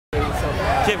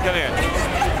Kim, come here.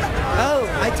 Oh,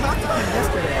 I talked to him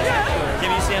yesterday.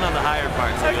 Kim, you stand on the higher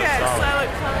part. So Okay, so I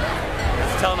look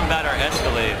let's tell them about our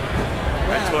Escalade.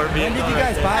 Our tour When vehicle. did you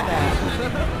guys buy that?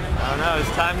 I don't know.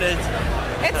 It's time to.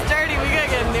 It's dirty. We gotta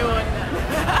get a new one.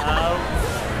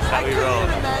 How we roll.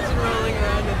 couldn't imagine rolling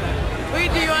around in that. Wait,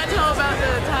 do you want to tell about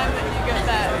the time that you got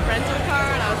that rental car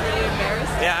and I was really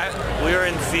embarrassed? Yeah, we were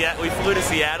in Seattle. We flew to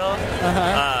Seattle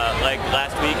like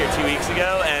last week or 2 weeks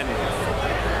ago, and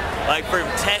like for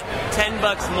 $10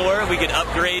 more, we could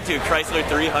upgrade to a Chrysler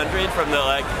 300 from the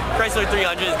Chrysler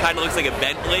 300. It kind of looks like a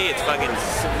Bentley. It's fucking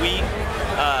sweet.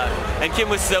 And Kim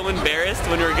was so embarrassed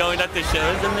when we were going up to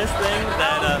shows in this thing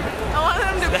that I wanted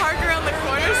him to park around the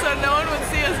corner so no one would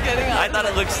see us getting on. I thought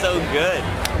it looked so good.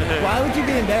 Why would you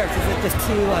be embarrassed? Is it just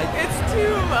too like? It's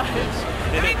too much.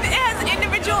 I mean, it has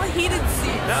individual heated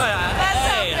seats. No, That's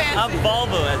hey, so fancy. a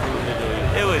Volvo has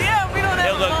individual. It was. Yeah, we don't have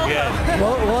It looked good.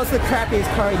 What was the crappiest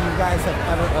car you guys have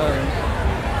ever owned?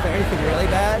 Is there anything really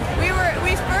bad?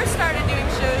 We first started doing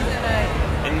shows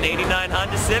in An '89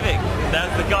 Honda Civic.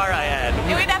 That was the car I had.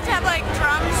 and we'd have to have like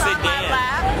drums on my Sedan.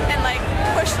 lap and like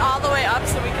pushed all the way up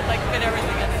so we could like fit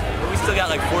everything in it. But we still got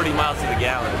like 40 miles to the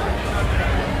gallon.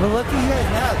 Well, look at you guys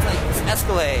now. It's like it's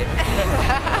Escalade.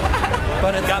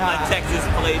 But it's Got my not. Texas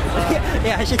plates on.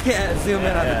 Yeah, I should zoom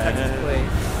in on the Texas plate.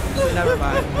 Never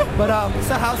mind. But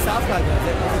so how's Southside going?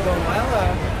 Is it going well?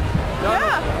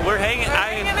 Yeah, We're hanging. we're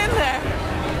hanging in there.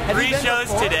 Have you 3 been shows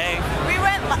before? today.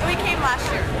 We came last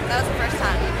year. That was the first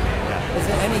time. Is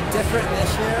it any different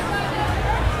this year?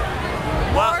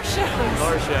 More shows.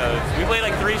 More shows. We played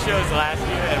like 3 shows last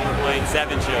year, and we're playing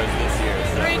 7 shows this year.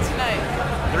 So 3 tonight.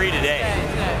 3 today.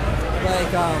 Today.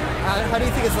 Like, how do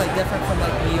you think it's like different from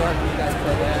like New York when you guys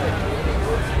play there?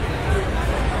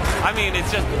 I mean,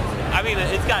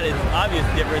 it's got its obvious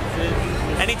differences.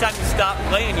 Anytime you stop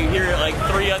playing, you hear like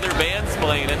 3 other bands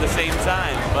playing at the same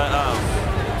time. But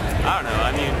I don't know.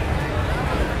 I mean,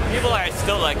 people are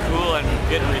still like cool and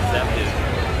good and receptive.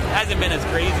 It hasn't been as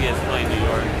crazy as playing New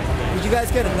York. Did you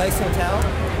guys get a nice hotel?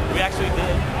 We actually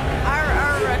did. Our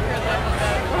record level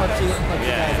better. Hooked you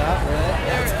guys up, really?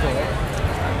 That's cool.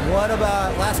 What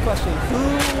about, last question, who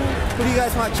do you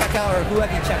guys want to check out, or who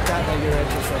have you checked out that you're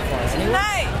into so far? Anyone?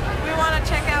 Tonight, we want to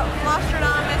check out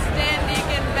Nostradamus, Dan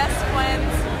Deacon, Best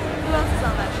Friends. Who else is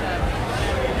on that show?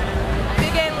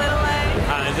 Big A, Little A.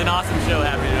 There's an awesome show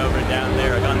happening over down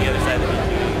there, like on the other side of the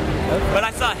beach. Okay. But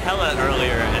I saw Hella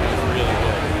earlier, and it was really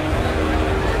good.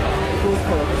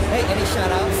 Cool. Hey, any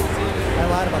shout outs? I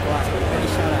lied about the last one. Any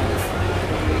shout outs?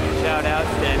 Shout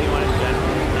outs to anyone in general.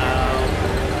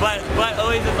 But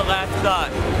always as the last thought,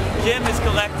 Jim is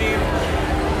collecting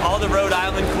all the Rhode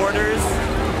Island quarters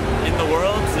in the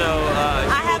world, so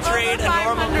he will trade a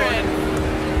normal quarter.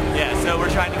 Yeah, so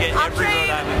we're trying to get every Rhode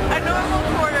Island quarter. A normal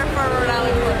quarter for a Rhode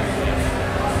Island quarter.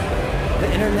 The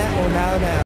internet will now